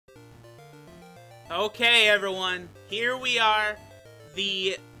Okay, everyone, here we are,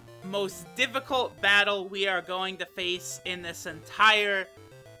 the most difficult battle we are going to face in this entire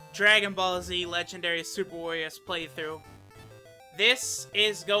Dragon Ball Z Legendary Super Warriors playthrough. This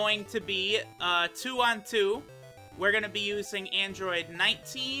is going to be 2-on-2. We're going to be using Android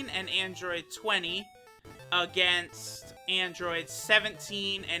 19 and Android 20 against Android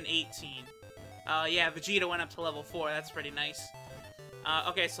 17 and 18. Yeah, Vegeta went up to level 4. That's pretty nice.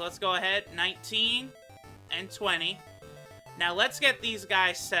 Okay, so let's go ahead. 19 and 20. Now, let's get these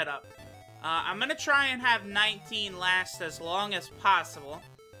guys set up. I'm going to try and have 19 last as long as possible.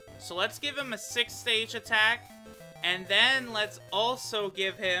 So let's give him a 6-stage attack. And then let's also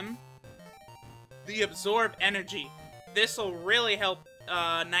give him the Absorb Energy. This will really help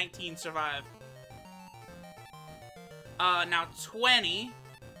 19 survive. Now 20.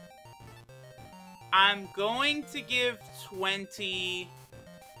 I'm going to give 20...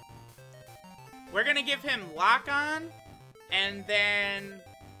 We're going to give him Lock On, and then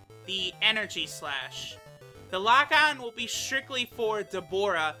the Energy Slash. The Lock On will be strictly for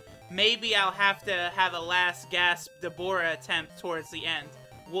Dabura. Maybe I'll have to have a last gasp Dabura attempt towards the end.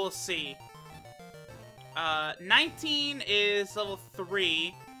 We'll see. 19 is level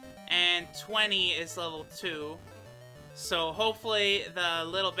 3, and 20 is level 2. So hopefully the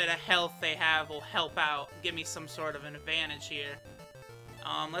little bit of health they have will help out, give me some sort of an advantage here.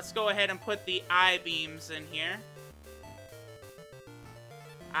 Let's go ahead and put the I-beams in here.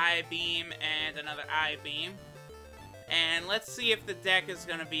 I-beam and another I-beam. And let's see if the deck is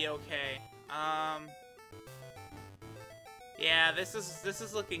gonna be okay. Yeah, this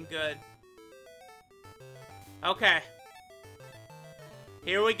is looking good. Okay.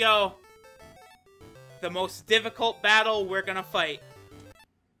 Here we go. The most difficult battle we're gonna fight.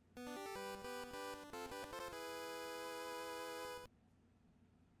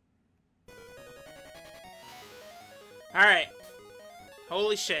 Alright.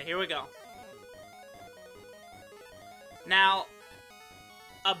 Holy shit, here we go. Now,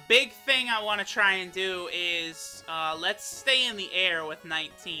 a big thing I want to try and do is, let's stay in the air with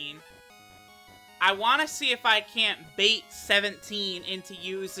 19. I want to see if I can't bait 17 into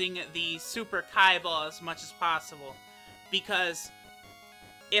using the Super Kai Ball as much as possible. Because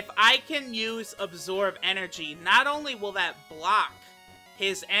if I can use Absorb Energy, not only will that block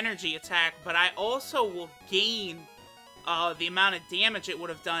his energy attack, but I also will gain the amount of damage it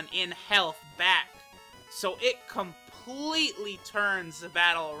would have done in health back. So it completely turns the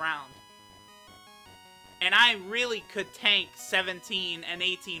battle around. And I really could tank 17 and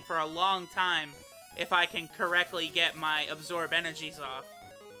 18 for a long time if I can correctly get my Absorb Energies off.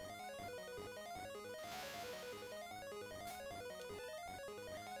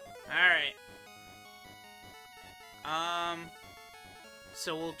 Alright.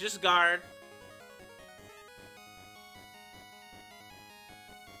 So we'll just guard.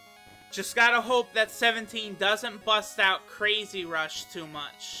 Just gotta hope that 17 doesn't bust out Crazy Rush too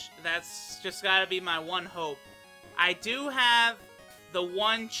much. That's just gotta be my one hope. I do have the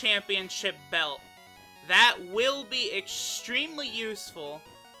 1 championship belt. That will be extremely useful.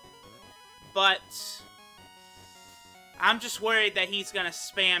 But I'm just worried that he's gonna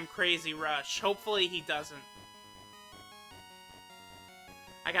spam Crazy Rush. Hopefully he doesn't.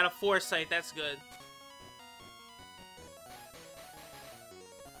 I got a Foresight, that's good.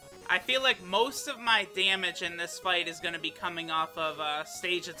 I feel like most of my damage in this fight is going to be coming off of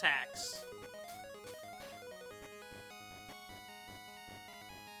stage attacks.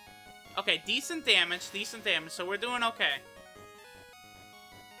 Okay, decent damage, so we're doing okay.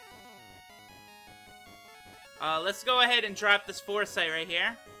 Let's go ahead and drop this Foresight right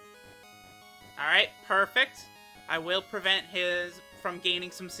here. Alright, perfect. I will prevent his from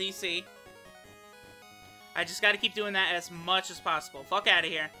gaining some CC. I just got to keep doing that as much as possible. Fuck out of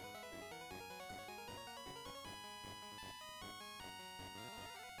here.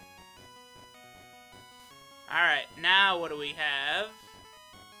 Alright, now what do we have?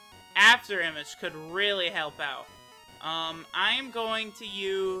 After Image could really help out. I'm going to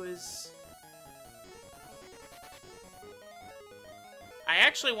use... I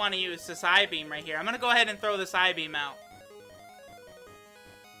actually want to use this I-beam right here. I'm going to go ahead and throw this I-beam out.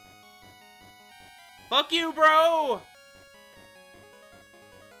 Fuck you, bro!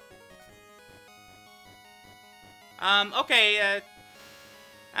 Okay,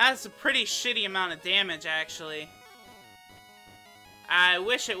 that's a pretty shitty amount of damage, actually. I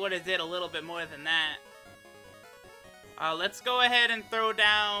wish it would have did a little bit more than that. Let's go ahead and throw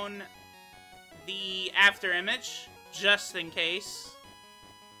down the After Image, just in case.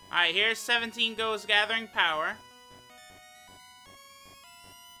 Alright, here's 17 goes gathering power.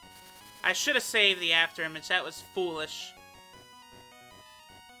 I should have saved the after image. That was foolish.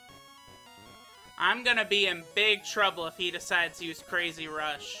 I'm gonna be in big trouble if he decides to use Crazy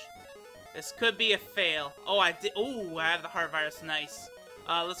Rush. This could be a fail. Oh, I did. Ooh, I have the Heart Virus. Nice.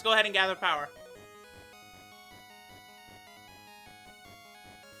 Let's go ahead and gather power.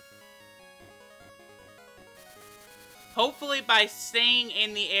 Hopefully, by staying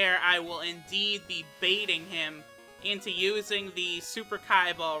in the air, I will indeed be baiting him into using the Super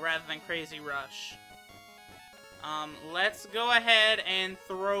Kai Ball rather than Crazy Rush. Let's go ahead and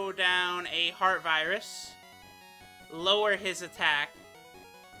throw down a Heart Virus. Lower his attack.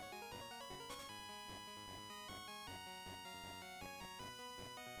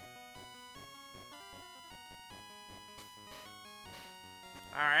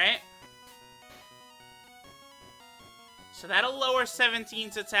 Alright. So that'll lower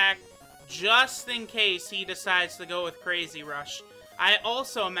 17's attack just in case he decides to go with Crazy Rush. I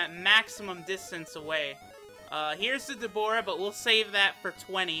also am at maximum distance away. Here's the Deborah, but we'll save that for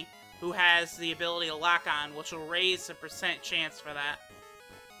 20, who has the ability to lock on, which will raise the % chance for that.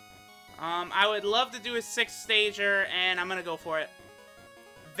 I would love to do a 6-stager, and I'm gonna go for it.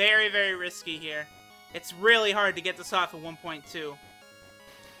 Very, very risky here. It's really hard to get this off at 1.2.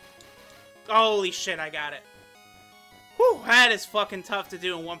 Holy shit, I got it. Whew, that is fucking tough to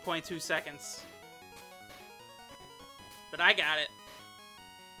do in 1.2 seconds. But I got it.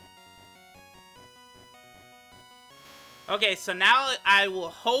 Okay, so now I will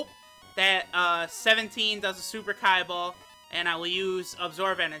hope that 17 does a Super Kai Ball, and I will use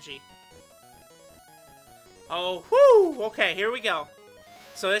Absorb Energy. Oh, whoo! Okay, here we go.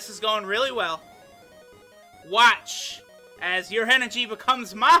 So this is going really well. Watch as your energy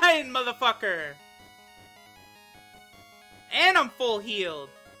becomes mine, motherfucker! And I'm full healed.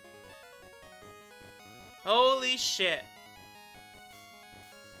 Holy shit.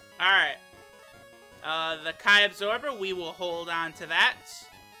 Alright. The Kai Absorber, we will hold on to that.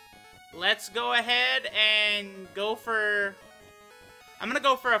 Let's go ahead and go for... I'm gonna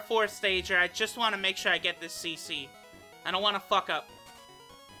go for a 4-stager. I just want to make sure I get this CC. I don't want to fuck up.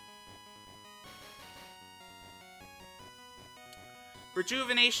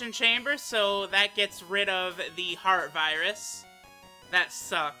 Rejuvenation Chamber, so that gets rid of the Heart Virus. That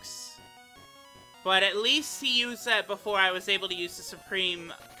sucks. But at least he used that before I was able to use the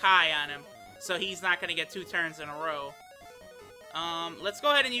Supreme Kai on him. So he's not going to get 2 turns in a row. Let's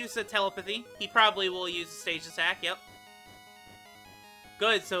go ahead and use the Telepathy. He probably will use the stage attack, yep.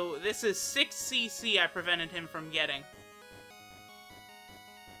 Good, so this is 6 CC I prevented him from getting.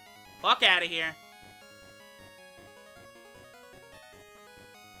 Fuck out of here.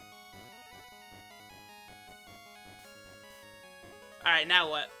 Alright, now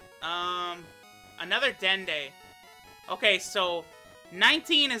what? Another Dende. Okay, so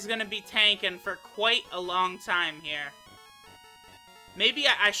 19 is gonna be tanking for quite a long time here. Maybe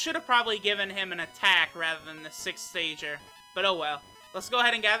I should have probably given him an attack rather than the 6-stager. But oh well. Let's go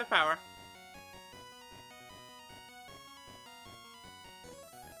ahead and gather power.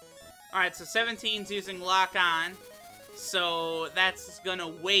 Alright, so 17's using Lock On. So that's gonna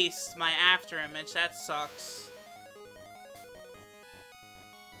waste my After Image. That sucks.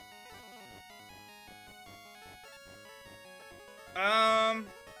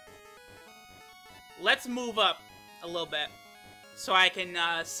 Let's move up a little bit so I can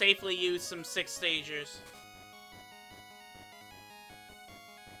safely use some 6-stagers.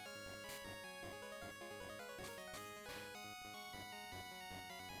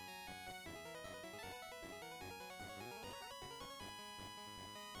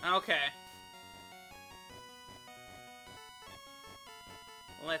 Okay.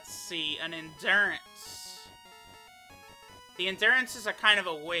 Let's see, an Endurance. The Endurances are kind of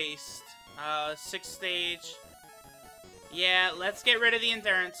a waste. 6-stage. Yeah, let's get rid of the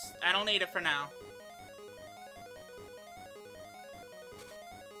Endurance. I don't need it for now.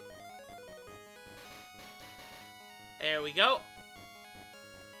 There we go.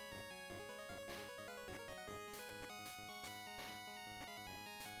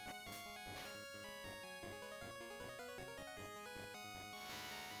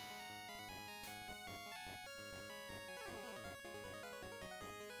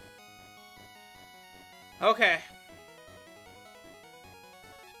 Okay.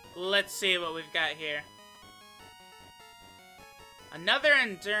 Let's see what we've got here. Another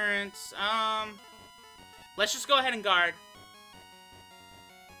Endurance. Let's just go ahead and guard.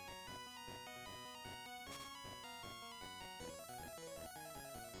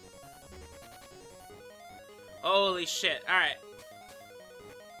 Holy shit. Alright.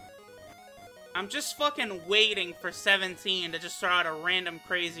 I'm just fucking waiting for 17 to just throw out a random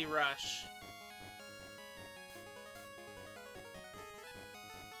crazy rush.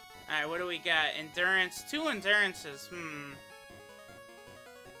 Alright, what do we got? Endurance. 2 endurances.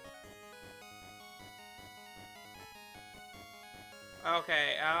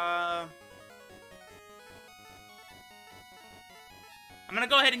 Okay, I'm gonna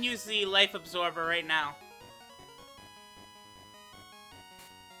go ahead and use the Life Absorber right now.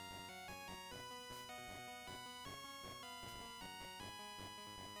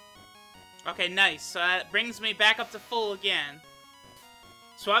 Okay, nice. So that brings me back up to full again.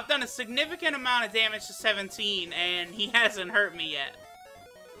 So I've done a significant amount of damage to 17, and he hasn't hurt me yet.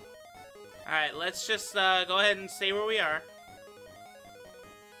 Alright, let's just go ahead and stay where we are.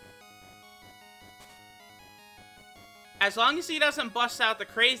 As long as he doesn't bust out the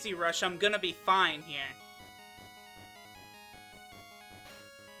Crazy Rush, I'm gonna be fine here.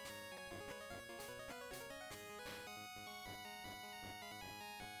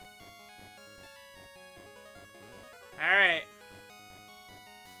 Alright.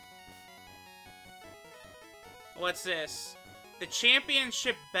 What's this? The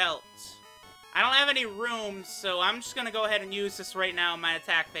championship belt. I don't have any room, so I'm just gonna go ahead and use this right now in my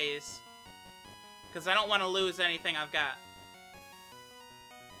attack phase. Because I don't want to lose anything I've got.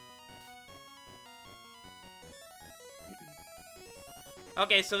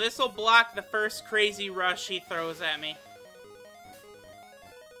 Okay, so this will block the first crazy rush he throws at me.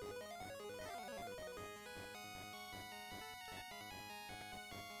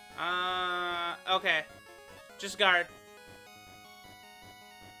 Okay. Just guard.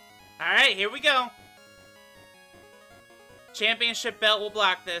 Alright, here we go. Championship belt will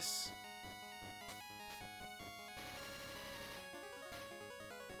block this.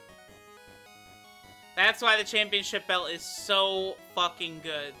 That's why the championship belt is so fucking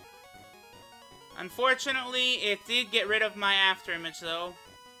good. Unfortunately, it did get rid of my afterimage, though.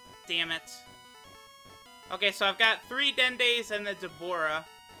 Damn it. Okay, so I've got 3 Dendays and the Deborah.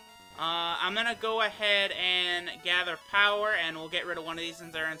 I'm gonna go ahead and gather power, and we'll get rid of one of these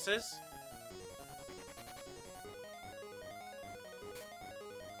endurances.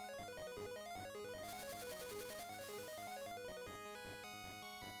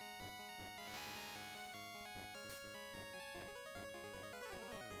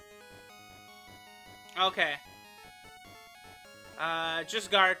 Okay.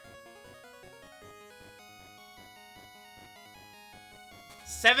 Just guard.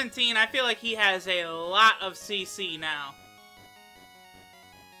 17, I feel like he has a lot of CC now.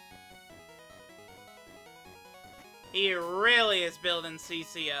 He really is building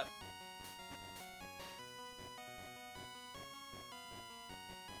CC up.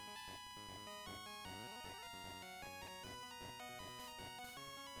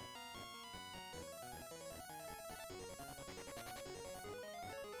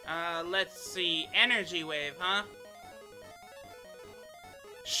 Let's see. Energy Wave, huh?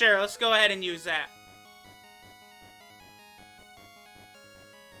 Sure, let's go ahead and use that.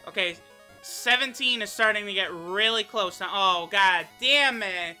 Okay, 17 is starting to get really close now. Oh, god damn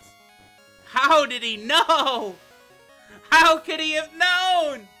it! How did he know? How could he have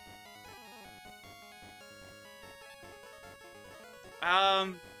known?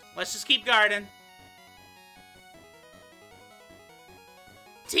 Let's just keep guarding.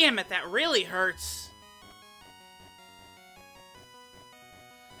 Damn it, that really hurts.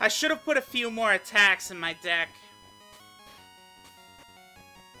 I should have put a few more attacks in my deck.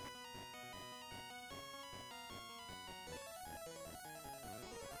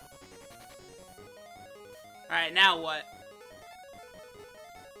 Alright, now what?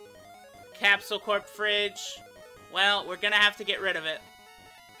 Capsule Corp Fridge. Well, we're gonna have to get rid of it.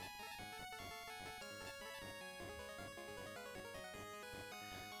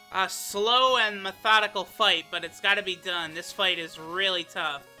 A slow and methodical fight, but it's gotta be done. This fight is really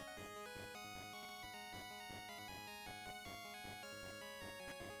tough.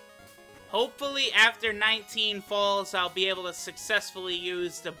 Hopefully, after 19 falls, I'll be able to successfully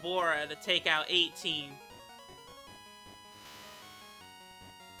use Deborah to take out 18.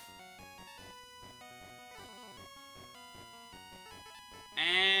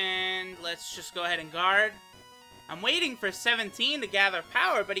 And let's just go ahead and guard. I'm waiting for 17 to gather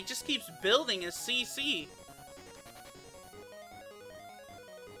power, but he just keeps building his CC.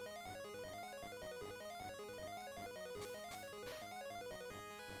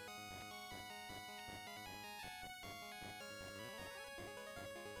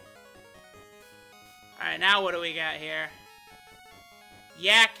 Alright, now what do we got here?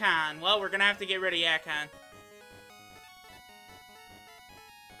 Yakon. Well, we're gonna have to get rid of Yakon.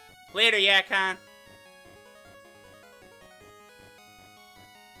 Later, Yakon.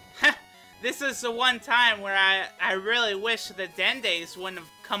 This is the one time where I really wish the Dendays wouldn't have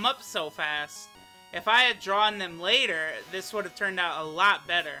come up so fast. If I had drawn them later, this would have turned out a lot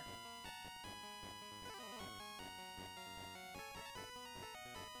better.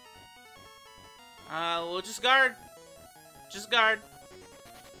 We'll just guard. Just guard.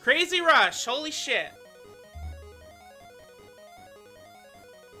 Crazy Rush, holy shit.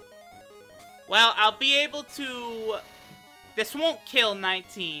 Well, I'll be able to... This won't kill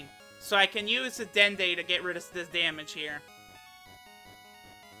 19, so I can use the Dende to get rid of this damage here.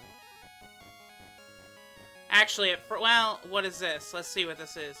 Actually, well, what is this? Let's see what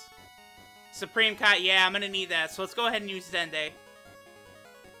this is. Supreme Kai, yeah, I'm gonna need that, so let's go ahead and use Dende.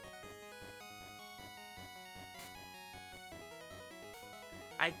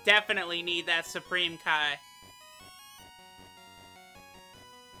 I definitely need that Supreme Kai.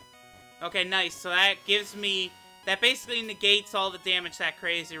 Okay, nice. So that gives me... That basically negates all the damage that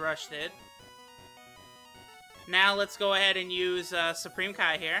Crazy Rush did. Now let's go ahead and use Supreme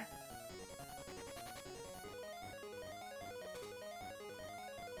Kai here.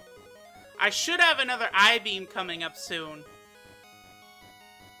 I should have another I-Beam coming up soon.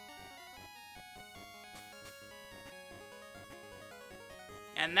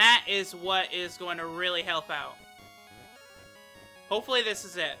 And that is what is going to really help out. Hopefully this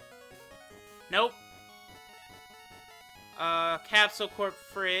is it. Nope. Capsule Corp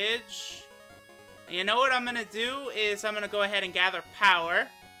Fridge. You know what I'm going to do is I'm going to go ahead and gather power.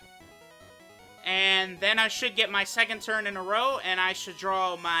 And then I should get my second turn in a row, and I should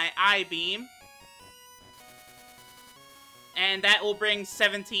draw my I-Beam. And that will bring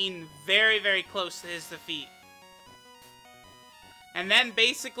 17 very, very close to his defeat. And then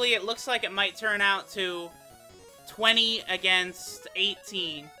basically it looks like it might turn out to 20 against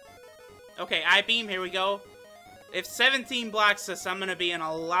 18. Okay, I-Beam, here we go. If 17 blocks this, I'm gonna be in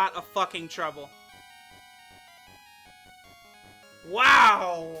a lot of fucking trouble.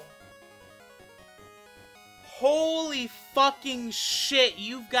 Wow! Holy fucking shit,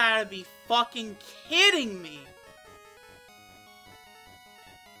 you've gotta be fucking kidding me!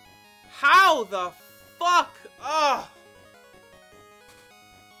 How the fuck? Ugh!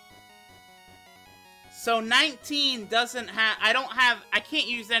 So 19 doesn't have... I can't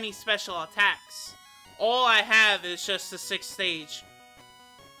use any special attacks. All I have is just the 6th stage.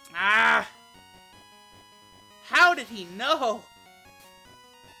 Ah! How did he know?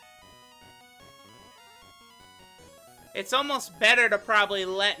 It's almost better to probably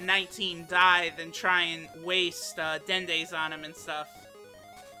let 19 die than try and waste Dendes on him and stuff.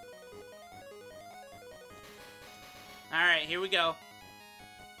 Alright, here we go.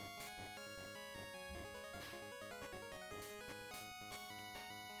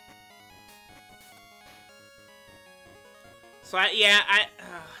 So,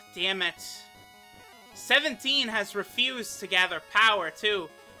 damn it. 17 has refused to gather power, too.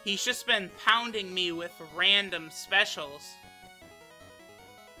 He's just been pounding me with random specials.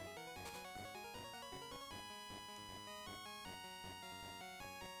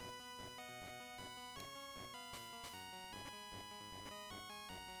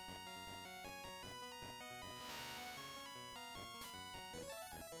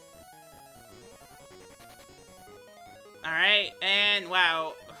 Alright, and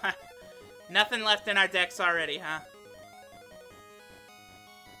wow. Nothing left in our decks already, huh?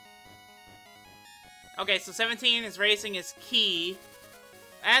 Okay, so 17 is raising his key.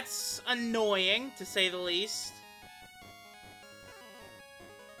 That's annoying, to say the least.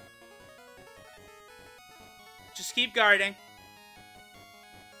 Just keep guarding.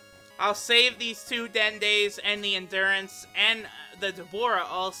 I'll save these 2 Dendes and the Endurance and the Dabura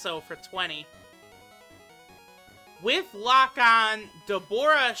also for 20. With Lock-On,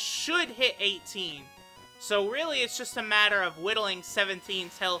 Dabura should hit 18. So really, it's just a matter of whittling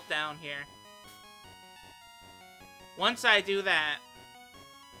 17's health down here. Once I do that...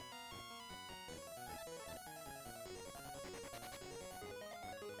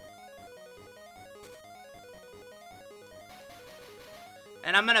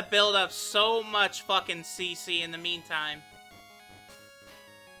 And I'm gonna build up so much fucking CC in the meantime.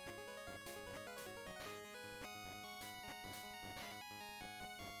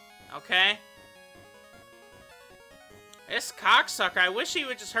 Okay. This cocksucker, I wish he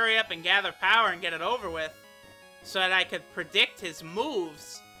would just hurry up and gather power and get it over with. So that I could predict his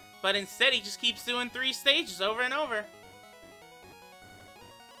moves. But instead, he just keeps doing 3 stages over and over.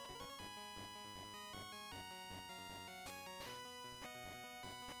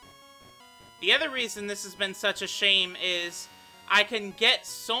 The other reason this has been such a shame is I can get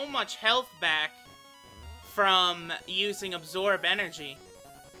so much health back from using Absorb Energy.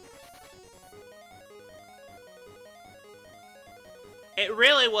 It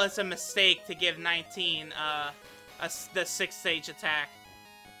really was a mistake to give 19 the 6th stage attack.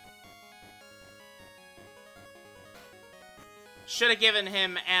 Should have given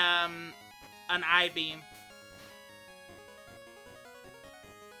him an I-beam.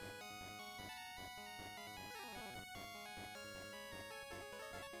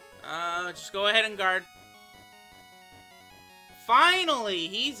 Just go ahead and guard. Finally,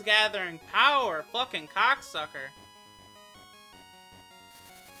 he's gathering power, fucking cocksucker.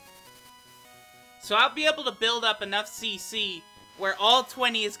 So I'll be able to build up enough CC where all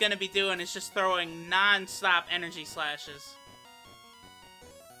 20 is going to be doing is just throwing non-stop energy slashes.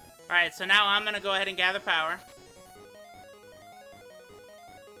 Alright, so now I'm going to go ahead and gather power.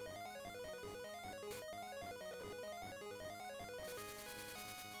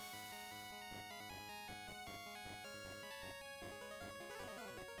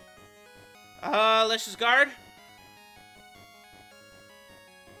 Let's just guard.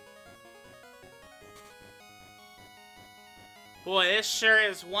 Boy, this sure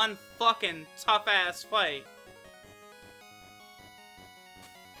is one fucking tough-ass fight.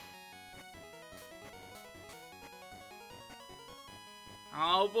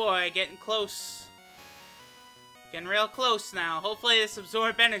 Oh boy, getting close. Getting real close now. Hopefully this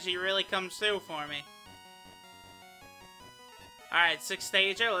Absorb Energy really comes through for me. Alright, 6th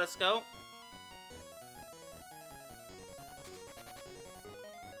stager, let's go.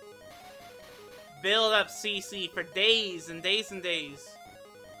 Build up CC for days and days and days.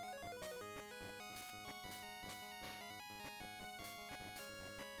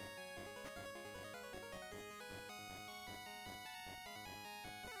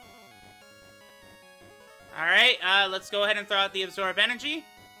 Alright, let's go ahead and throw out the Absorb Energy.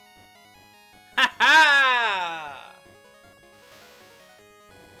 Ha ha!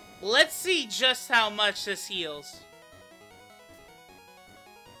 Let's see just how much this heals.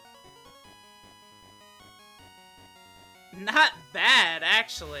 Not bad,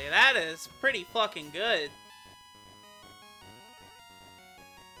 actually. That is pretty fucking good.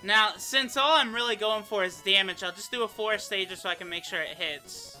 Now, since all I'm really going for is damage, I'll just do a 4-stager so I can make sure it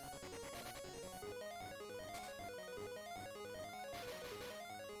hits.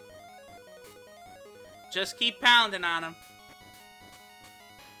 Just keep pounding on him.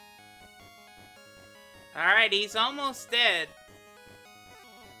 Alright, he's almost dead.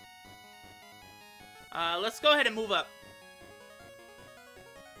 Let's go ahead and move up.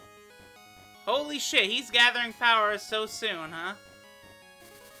 Holy shit, he's gathering power so soon, huh?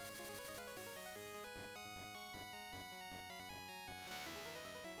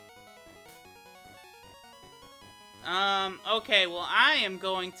 Okay, well, I am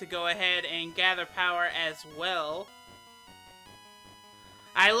going to go ahead and gather power as well.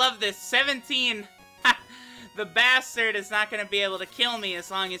 I love this. 17. The bastard is not going to be able to kill me as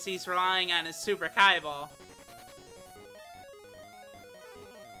long as he's relying on his Super Kai Ball.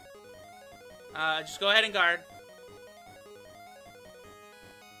 Just go ahead and guard.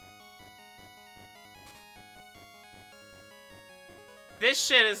 This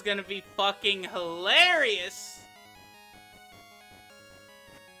shit is gonna be fucking hilarious!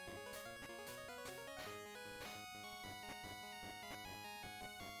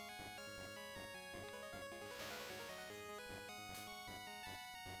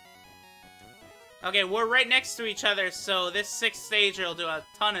 Okay, we're right next to each other, so this 6th stager will do a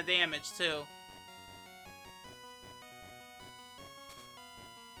ton of damage, too.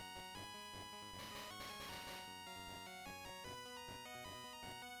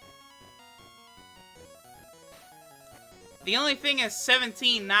 The only thing is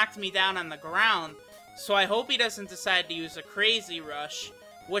 17 knocked me down on the ground, so I hope he doesn't decide to use a Crazy Rush,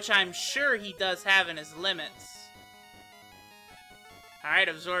 which I'm sure he does have in his limits. Alright,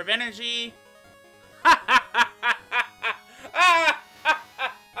 Absorb Energy.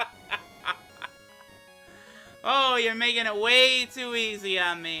 Oh, you're making it way too easy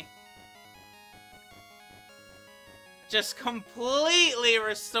on me. Just completely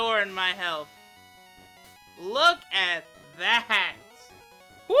restoring my health. Look at that.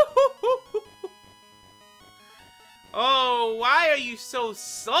 Oh, why are you so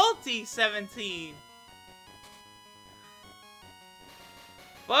salty, 17?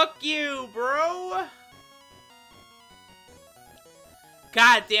 Fuck you, bro.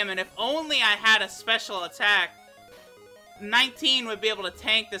 God damn it, if only I had a special attack, 19 would be able to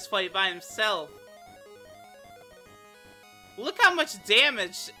tank this fight by himself. Look how much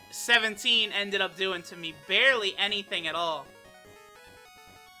damage 17 ended up doing to me. Barely anything at all.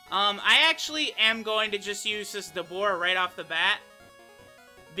 I actually am going to just use this Deborah right off the bat.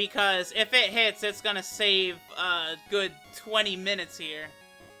 Because if it hits, it's gonna save a good 20 minutes here.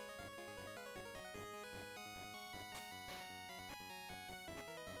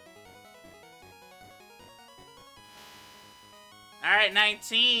 Alright,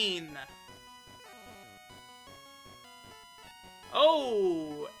 19.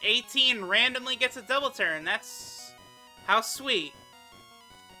 Oh, 18 randomly gets a double turn. That's... how sweet.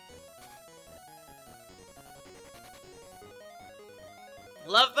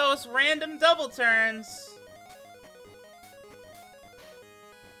 Love those random double turns.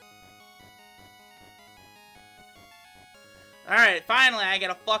 Alright, finally I get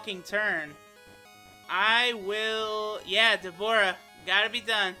a fucking turn. I will... yeah, Deborah. Gotta be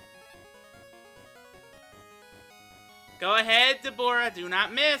done. Go ahead, Deborah. Do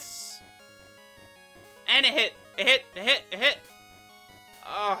not miss. And it hit. It hit. It hit. It hit.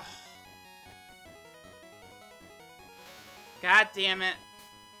 Oh. God damn it.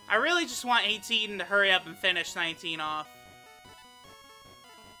 I really just want 18 to hurry up and finish 19 off.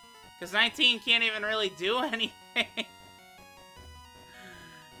 Because 19 can't even really do anything.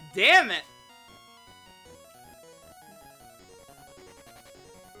 Damn it.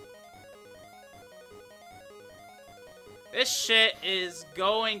 This shit is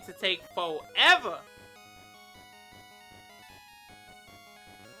going to take forever.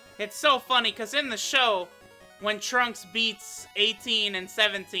 It's so funny, because in the show, when Trunks beats 18 and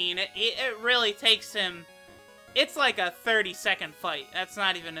 17, it really takes him... it's like a 30-second fight. That's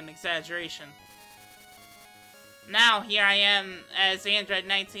not even an exaggeration. Now, here I am as Android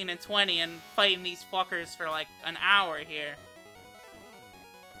 19 and 20 and fighting these fuckers for like an hour here.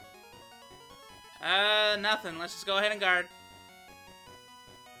 Nothing. Let's just go ahead and guard.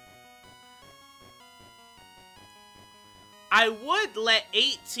 I would let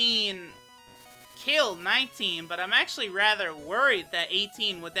 18 kill 19, but I'm actually rather worried that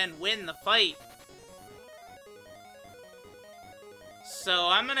 18 would then win the fight. So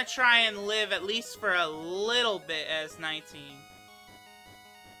I'm gonna try and live at least for a little bit as 19.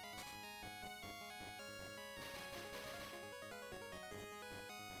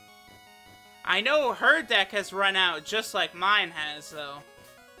 I know her deck has run out just like mine has, though.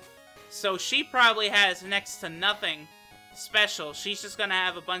 So she probably has next to nothing special. She's just gonna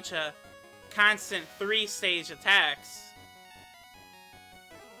have a bunch of constant 3-stage attacks.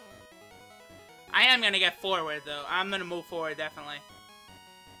 I am gonna get forward, though. I'm gonna move forward, definitely.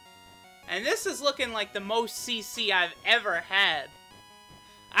 And this is looking like the most CC I've ever had.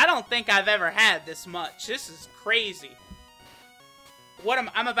 I don't think I've ever had this much. This is crazy. What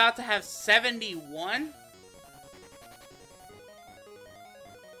I'm about to have 71?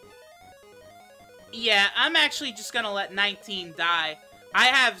 Yeah, I'm actually just gonna let 19 die. I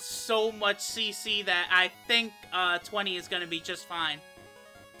have so much CC that I think 20 is gonna be just fine.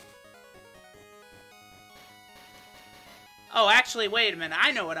 Oh, actually, wait a minute.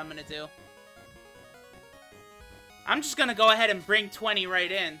 I know what I'm gonna do. I'm just gonna go ahead and bring 20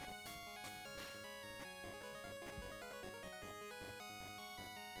 right in.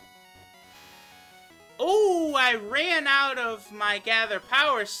 Oh, I ran out of my gather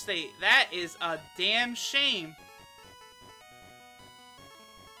power state. That is a damn shame.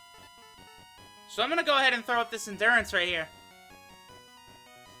 So I'm gonna go ahead and throw up this endurance right here.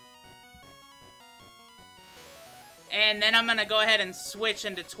 And then I'm gonna go ahead and switch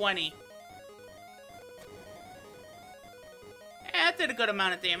into 20. Yeah, that did a good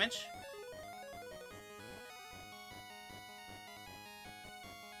amount of damage.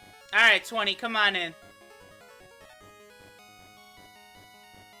 Alright, 20, come on in.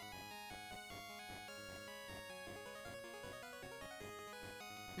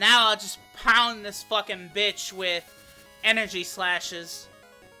 Now I'll just pound this fucking bitch with energy slashes.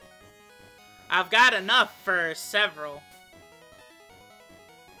 I've got enough for several.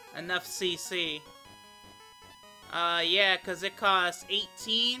 Enough CC. Yeah, because it costs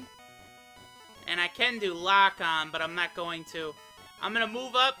 18. And I can do lock on, but I'm not going to. I'm going to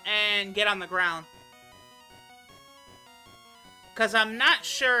move up and get on the ground. Because I'm not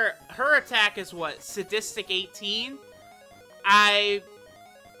sure. Her attack is what? Sadistic 18? I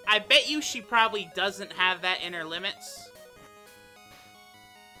bet you she probably doesn't have that inner limits.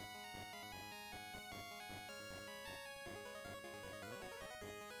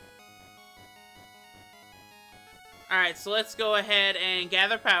 Alright, so let's go ahead and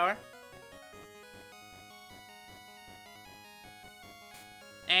gather power.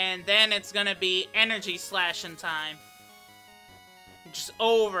 And then it's gonna be energy slashing time. Just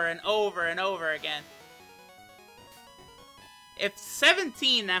over and over and over again. If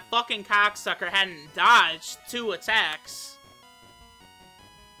 17, that fucking cocksucker, hadn't dodged 2 attacks...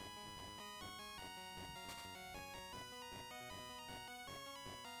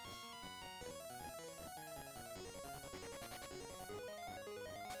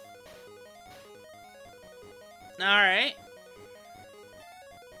 Alright.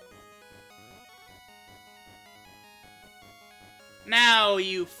 Now,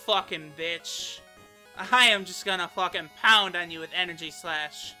 you fucking bitch. I am just gonna fucking pound on you with Energy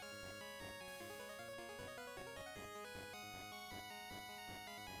Slash.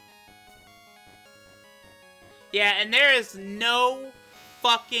 Yeah, and there is no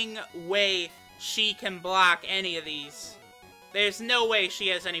fucking way she can block any of these. There's no way she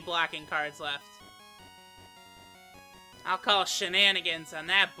has any blocking cards left. I'll call shenanigans on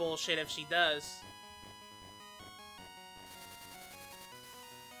that bullshit if she does.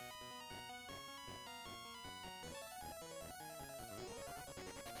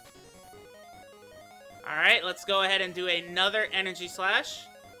 Alright, let's go ahead and do another Energy Slash.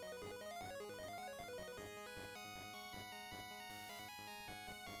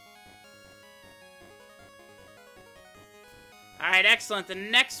 Alright, excellent. The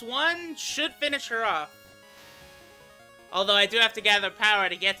next one should finish her off. Although I do have to gather power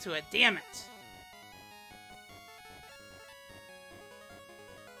to get to it. Damn it.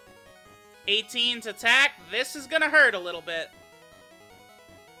 '18's attack. This is gonna hurt a little bit.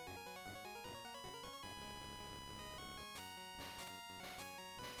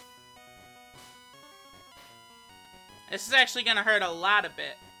 This is actually gonna hurt a lot of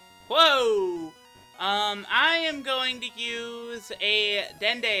bit. Whoa! I am going to use a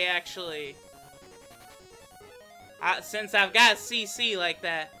Dende, actually. Since I've got CC like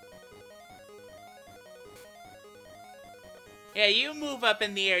that. Yeah, you move up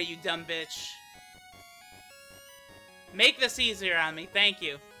in the air, you dumb bitch. Make this easier on me, thank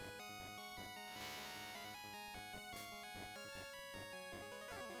you.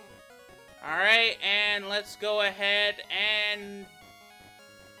 Alright, and let's go ahead and...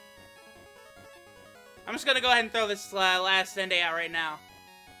 I'm just gonna go ahead and throw this last Dende out right now.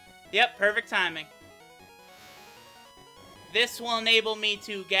 Yep, perfect timing. This will enable me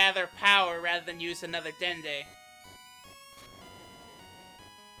to gather power rather than use another Dende.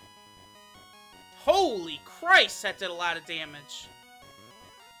 Holy Christ, that did a lot of damage.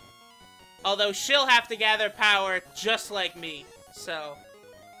 Although she'll have to gather power just like me, so...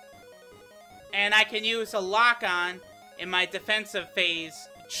 And I can use a lock-on in my defensive phase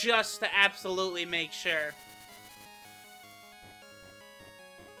just to absolutely make sure.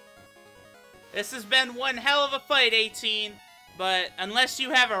 This has been one hell of a fight, 18, but unless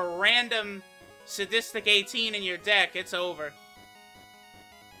you have a random sadistic 18 in your deck, it's over.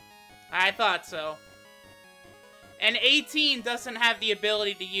 I thought so. And 18 doesn't have the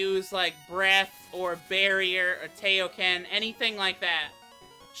ability to use, like, Breath or Barrier or Teoken, anything like that.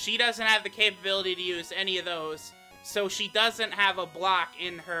 She doesn't have the capability to use any of those, so she doesn't have a block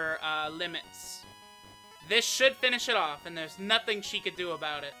in her limits. This should finish it off, and there's nothing she could do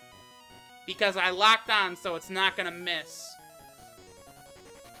about it. Because I locked on, so it's not gonna miss.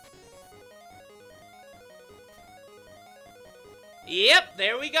 Yep,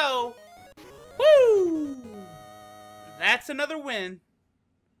 there we go. Woo! That's another win.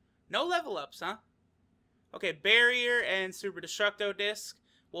 No level ups, huh? Okay, Barrier and Super Destructo Disc.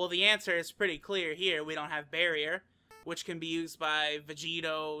 Well, the answer is pretty clear here. We don't have Barrier, which can be used by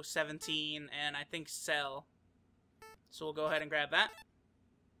Vegito, 17, and I think Cell. So we'll go ahead and grab that.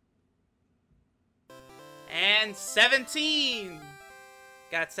 And 17!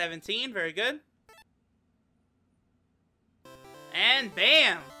 Got 17, very good. And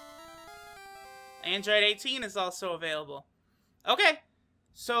bam! Android 18 is also available. Okay,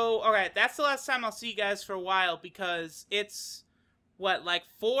 so, alright, that's the last time I'll see you guys for a while, because it's... what, like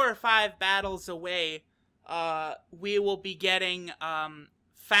 4 or 5 battles away, we will be getting,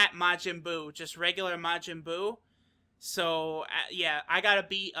 Fat Majin Buu, just regular Majin Buu. So, yeah, I gotta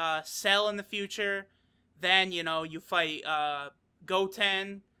beat, Cell in the future, then, you know, you fight,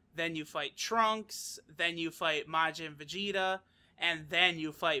 Goten, then you fight Trunks, then you fight Majin Vegeta, and then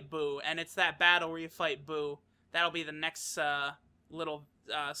you fight Buu. And it's that battle where you fight Buu. That'll be the next, little,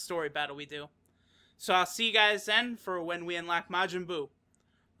 story battle we do. So I'll see you guys then for when we unlock Majin Buu.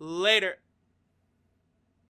 Later.